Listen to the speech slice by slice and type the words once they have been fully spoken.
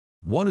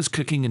What is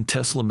cooking in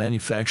Tesla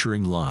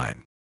manufacturing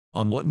line?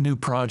 On what new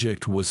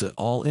project was it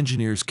all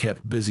engineers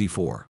kept busy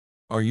for?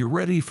 Are you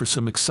ready for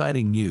some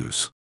exciting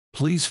news?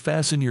 Please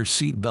fasten your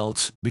seat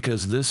belts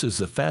because this is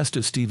the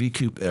fastest EV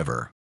coupe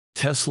ever.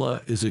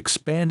 Tesla is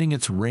expanding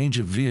its range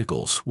of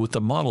vehicles with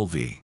the Model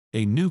V,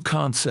 a new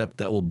concept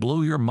that will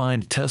blow your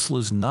mind.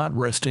 Tesla's not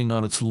resting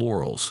on its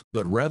laurels,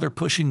 but rather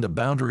pushing the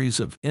boundaries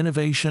of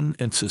innovation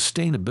and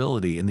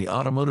sustainability in the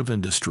automotive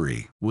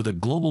industry. With a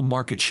global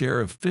market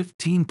share of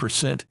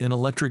 15% in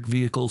electric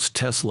vehicles,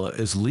 Tesla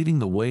is leading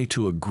the way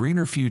to a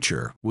greener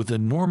future with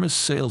enormous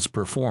sales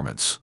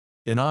performance.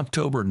 In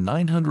October,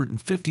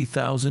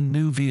 950,000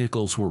 new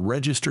vehicles were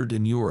registered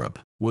in Europe,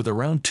 with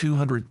around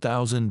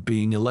 200,000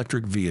 being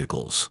electric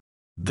vehicles.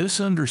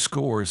 This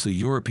underscores the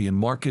European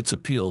market's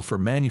appeal for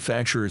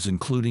manufacturers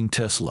including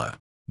Tesla.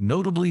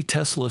 Notably,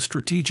 Tesla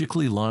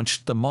strategically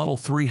launched the Model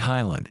 3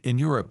 Highland in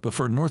Europe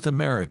before North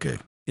America,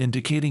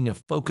 indicating a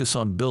focus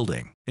on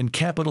building and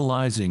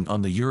capitalizing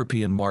on the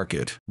European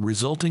market,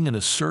 resulting in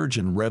a surge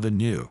in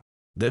revenue.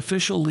 The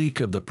official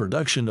leak of the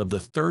production of the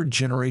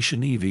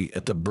third-generation EV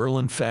at the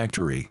Berlin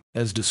factory,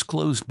 as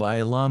disclosed by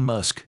Elon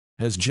Musk,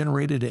 has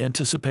generated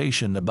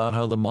anticipation about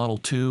how the Model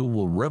 2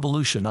 will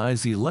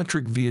revolutionize the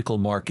electric vehicle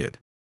market.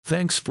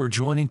 Thanks for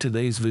joining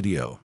today's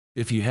video.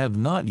 If you have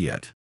not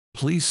yet,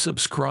 please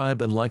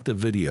subscribe and like the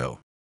video.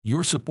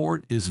 Your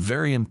support is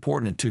very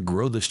important to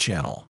grow this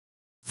channel.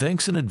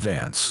 Thanks in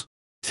advance.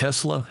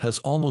 Tesla has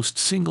almost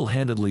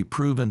single-handedly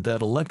proven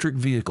that electric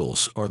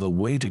vehicles are the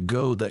way to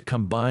go that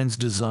combines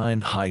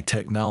design, high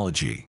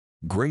technology,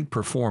 great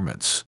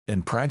performance,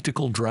 and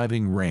practical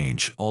driving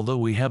range. Although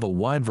we have a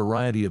wide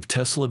variety of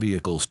Tesla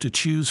vehicles to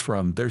choose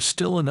from, there's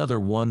still another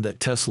one that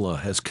Tesla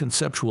has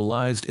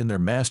conceptualized in their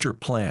master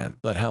plan.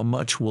 But how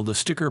much will the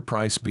sticker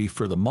price be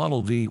for the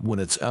Model V when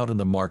it's out in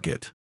the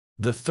market?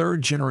 The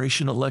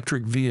third-generation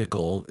electric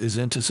vehicle is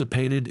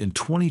anticipated in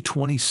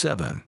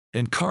 2027,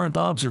 and current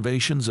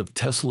observations of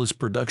Tesla's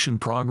production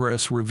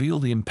progress reveal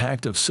the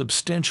impact of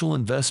substantial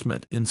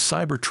investment in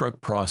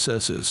Cybertruck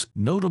processes,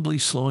 notably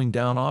slowing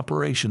down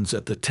operations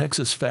at the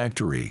Texas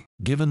factory,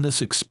 given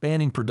this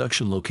expanding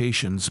production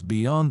locations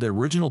beyond the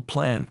original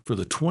plan for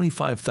the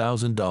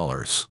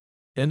 $25,000.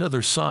 And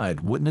other side,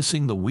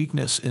 witnessing the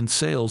weakness in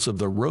sales of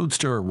the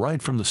Roadster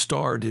right from the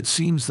start, it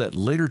seems that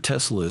later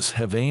Teslas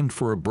have aimed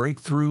for a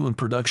breakthrough in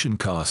production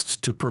costs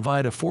to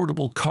provide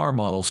affordable car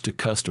models to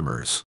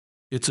customers.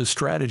 It's a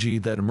strategy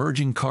that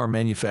emerging car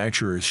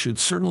manufacturers should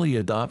certainly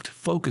adopt,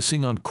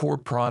 focusing on core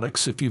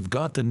products. If you've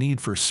got the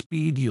need for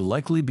speed, you'll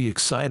likely be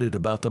excited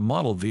about the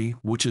Model V,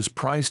 which is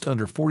priced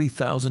under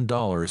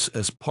 $40,000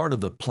 as part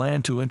of the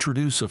plan to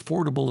introduce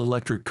affordable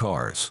electric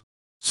cars.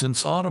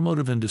 Since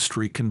automotive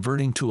industry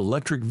converting to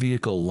electric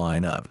vehicle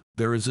lineup,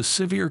 there is a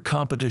severe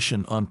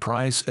competition on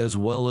price as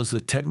well as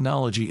the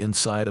technology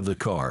inside of the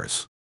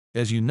cars.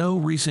 As you know,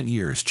 recent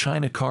years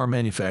China car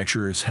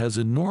manufacturers has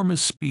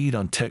enormous speed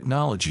on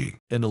technology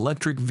and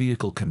electric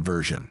vehicle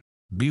conversion.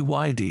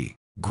 BYD,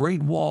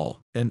 Great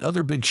Wall, and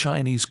other big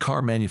Chinese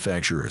car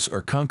manufacturers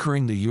are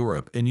conquering the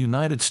Europe and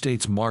United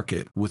States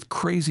market with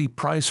crazy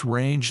price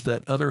range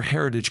that other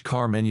heritage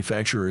car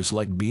manufacturers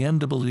like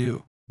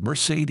BMW,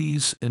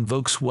 Mercedes, and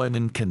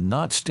Volkswagen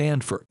cannot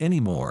stand for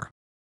anymore.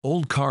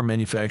 Old car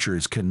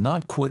manufacturers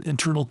cannot quit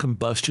internal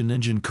combustion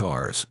engine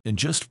cars and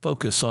just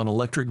focus on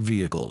electric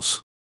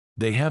vehicles.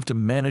 They have to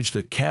manage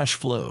the cash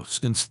flow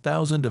since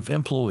thousands of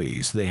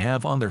employees they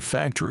have on their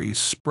factories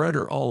spread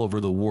all over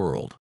the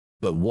world.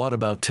 But what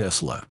about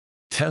Tesla?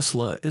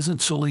 Tesla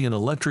isn't solely an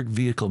electric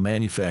vehicle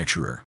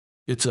manufacturer.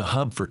 It's a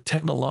hub for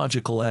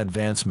technological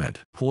advancement,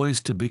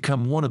 poised to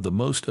become one of the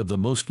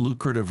most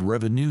lucrative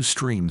revenue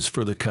streams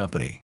for the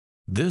company.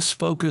 This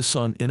focus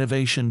on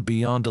innovation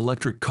beyond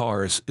electric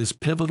cars is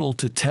pivotal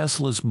to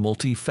Tesla's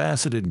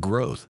multifaceted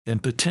growth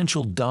and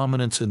potential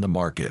dominance in the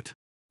market.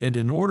 And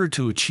in order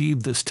to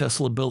achieve this,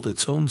 Tesla built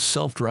its own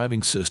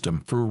self-driving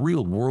system for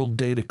real-world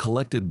data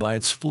collected by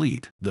its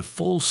fleet. The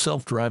full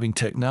self-driving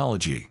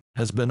technology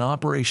has been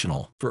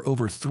operational for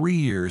over 3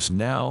 years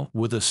now,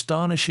 with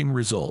astonishing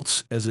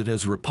results, as it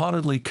has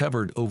reportedly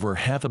covered over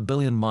 500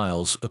 million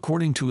miles.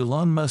 According to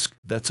Elon Musk,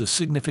 that's a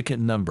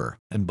significant number,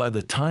 and by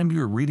the time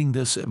you're reading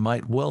this it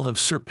might well have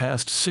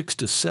surpassed 600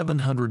 to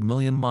 700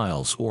 million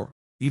miles, or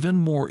even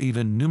more.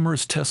 Even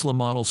numerous Tesla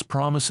models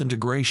promise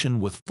integration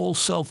with full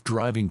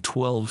self-driving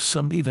 12,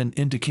 some even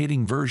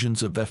indicating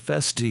versions of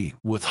FSD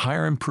with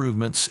higher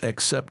improvements.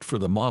 Except for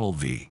the Model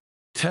V,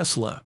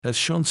 Tesla has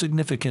shown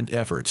significant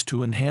efforts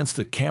to enhance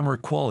the camera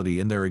quality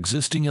in their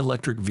existing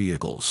electric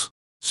vehicles.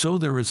 So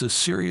there is a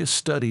serious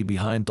study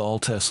behind all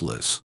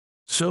Teslas.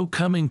 So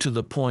coming to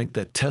the point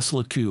that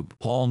Tesla Coupe,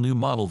 all new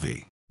Model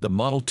V. The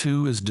Model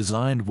 2 is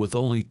designed with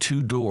only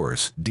 2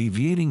 doors,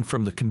 deviating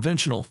from the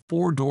conventional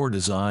 4-door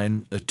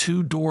design. A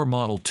 2-door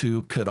Model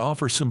 2 could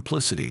offer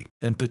simplicity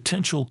and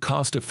potential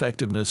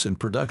cost-effectiveness in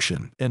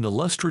production, an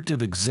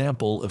illustrative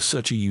example of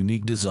such a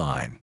unique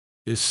design.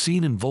 is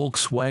seen in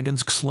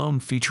Volkswagen's Cologne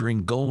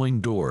featuring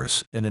gull-wing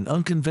doors and an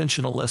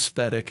unconventional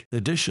aesthetic.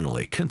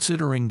 Additionally,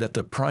 considering that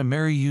the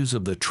primary use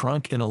of the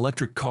trunk in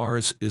electric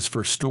cars is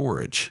for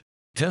storage,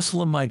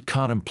 Tesla might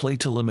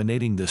contemplate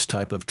eliminating this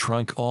type of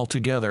trunk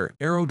altogether.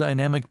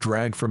 Aerodynamic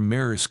drag from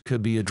mirrors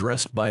could be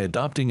addressed by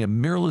adopting a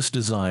mirrorless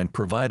design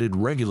provided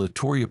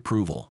regulatory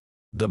approval.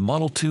 The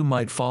Model 2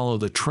 might follow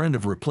the trend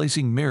of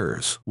replacing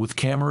mirrors with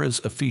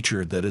cameras, a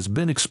feature that has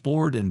been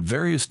explored in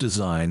various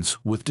designs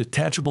with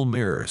detachable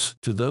mirrors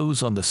to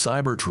those on the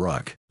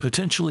Cybertruck,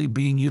 potentially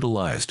being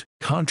utilized,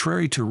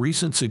 contrary to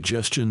recent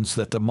suggestions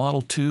that the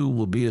Model 2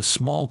 will be a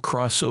small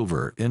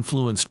crossover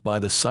influenced by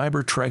the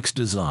Cybertruck's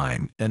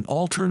design. An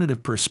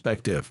alternative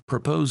perspective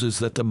proposes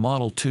that the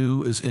Model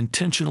 2 is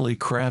intentionally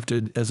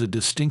crafted as a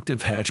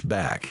distinctive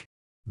hatchback.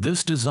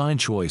 This design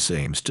choice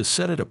aims to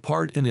set it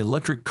apart in the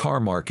electric car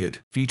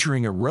market,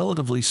 featuring a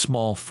relatively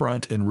small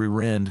front and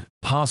rear end,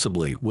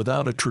 possibly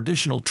without a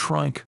traditional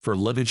trunk. For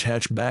luggage,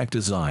 hatchback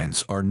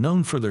designs are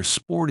known for their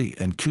sporty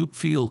and coupe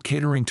feel,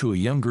 catering to a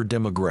younger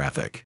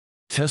demographic.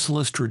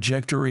 Tesla's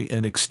trajectory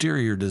and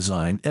exterior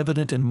design,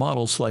 evident in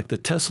models like the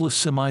Tesla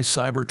Semi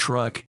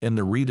Cybertruck and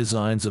the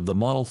redesigns of the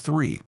Model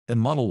 3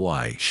 and Model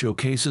Y,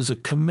 showcases a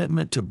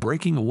commitment to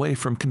breaking away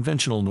from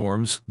conventional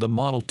norms. The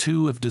Model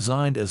 2, if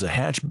designed as a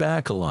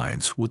hatchback,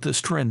 aligns with this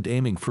trend,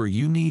 aiming for a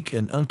unique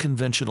and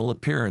unconventional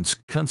appearance,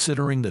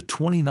 considering the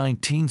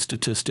 2019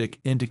 statistic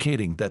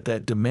indicating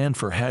that demand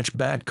for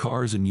hatchback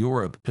cars in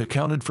Europe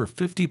accounted for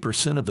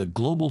 50% of the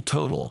global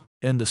total,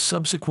 and the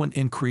subsequent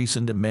increase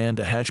in demand.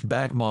 A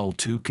hatchback Model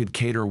 2 could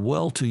cater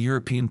well to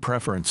European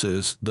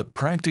preferences. The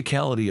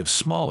practicality of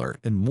smaller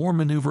and more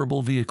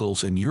maneuverable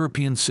vehicles in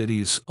European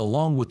cities,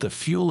 along with the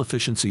fuel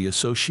efficiency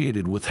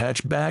associated with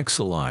hatchbacks,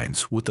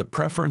 aligns with the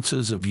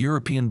preferences of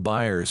European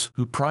buyers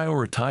who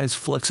prioritize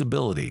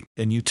flexibility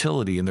and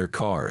utility in their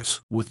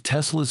cars. With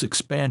Tesla's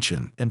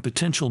expansion and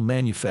potential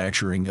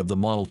manufacturing of the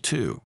Model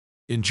 2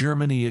 in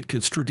Germany, it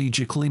could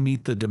strategically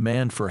meet the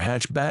demand for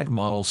hatchback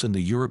models in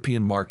the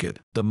European market.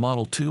 The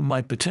Model 2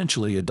 might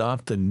potentially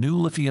adopt the new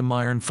lithium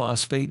iron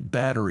phosphate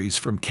batteries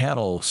from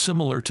CATL,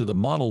 similar to the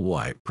Model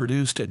Y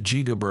produced at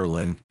Giga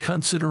Berlin.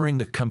 Considering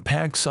the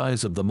compact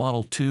size of the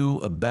Model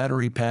 2, a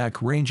battery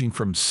pack ranging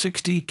from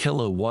 60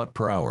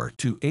 kWh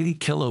to 80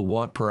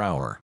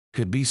 kWh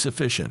could be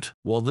sufficient.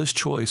 While this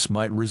choice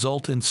might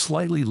result in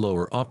slightly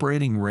lower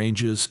operating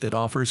ranges, it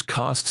offers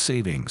cost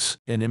savings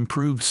and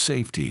improved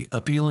safety,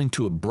 appealing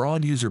to a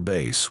broad user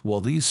base.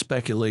 While these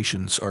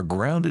speculations are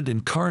grounded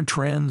in current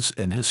trends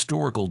and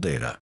historical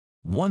data,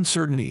 one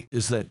certainty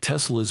is that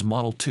Tesla's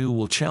Model 2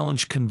 will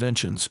challenge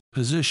conventions.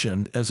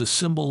 Positioned as a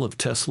symbol of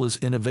Tesla's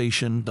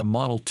innovation, the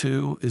Model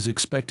 2 is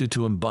expected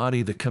to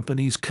embody the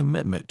company's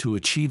commitment to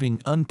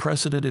achieving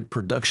unprecedented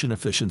production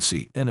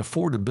efficiency and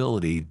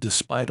affordability.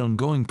 Despite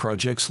ongoing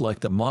projects like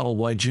the Model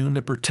Y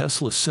Juniper,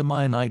 Tesla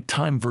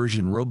semi-nighttime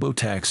version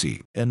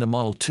robotaxi, and the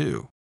Model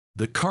 2,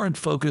 the current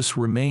focus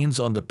remains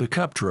on the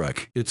pickup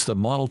truck. It's the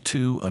Model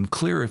 2.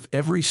 Unclear if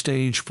every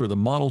stage for the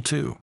Model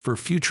 2 for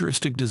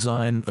futuristic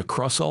design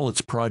across all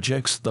its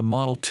projects. The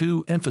Model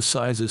 2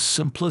 emphasizes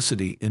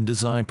simplicity in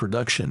design,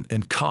 production,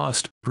 and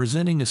cost,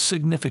 presenting a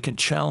significant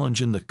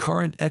challenge in the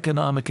current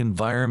economic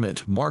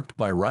environment marked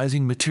by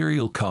rising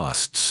material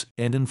costs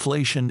and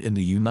inflation in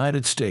the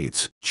United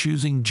States.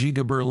 Choosing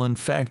Giga Berlin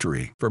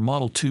factory for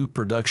Model 2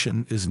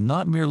 production is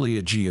not merely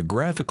a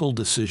geographical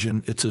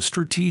decision, it's a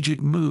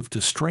strategic move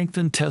to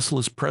strengthen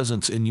Tesla's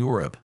presence in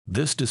Europe.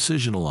 This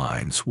decision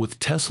aligns with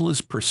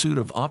Tesla's pursuit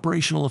of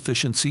operational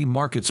efficiency,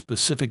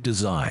 market-specific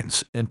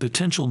designs, and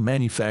potential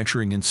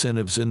manufacturing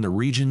incentives in the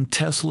region.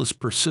 Tesla's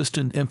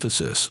persistent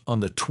emphasis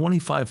on the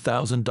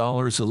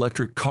 $25,000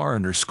 electric car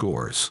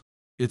underscores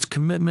its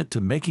commitment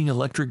to making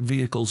electric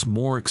vehicles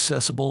more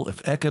accessible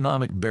if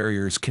economic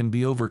barriers can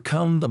be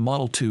overcome. The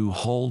Model 2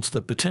 holds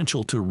the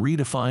potential to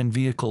redefine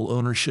vehicle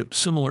ownership,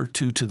 similar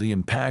to the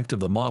impact of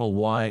the Model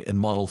Y and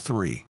Model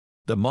 3.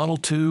 The Model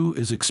 2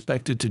 is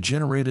expected to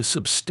generate a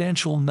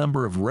substantial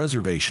number of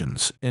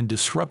reservations and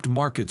disrupt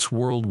markets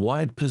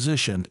worldwide.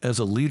 Positioned as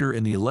a leader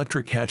in the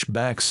electric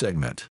hatchback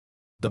segment,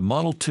 the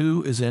Model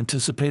 2 is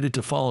anticipated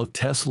to follow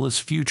Tesla's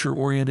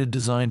future-oriented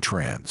design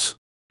trends.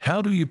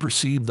 How do you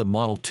perceive the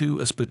Model 2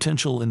 as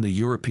potential in the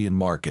European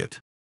market?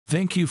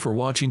 Thank you for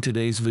watching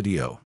today's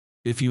video.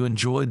 If you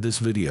enjoyed this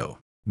video,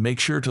 make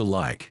sure to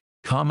like,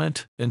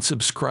 comment, and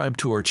subscribe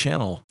to our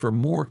channel for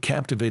more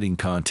captivating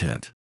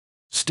content.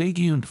 Stay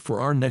tuned for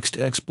our next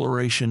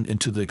exploration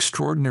into the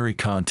extraordinary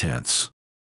contents.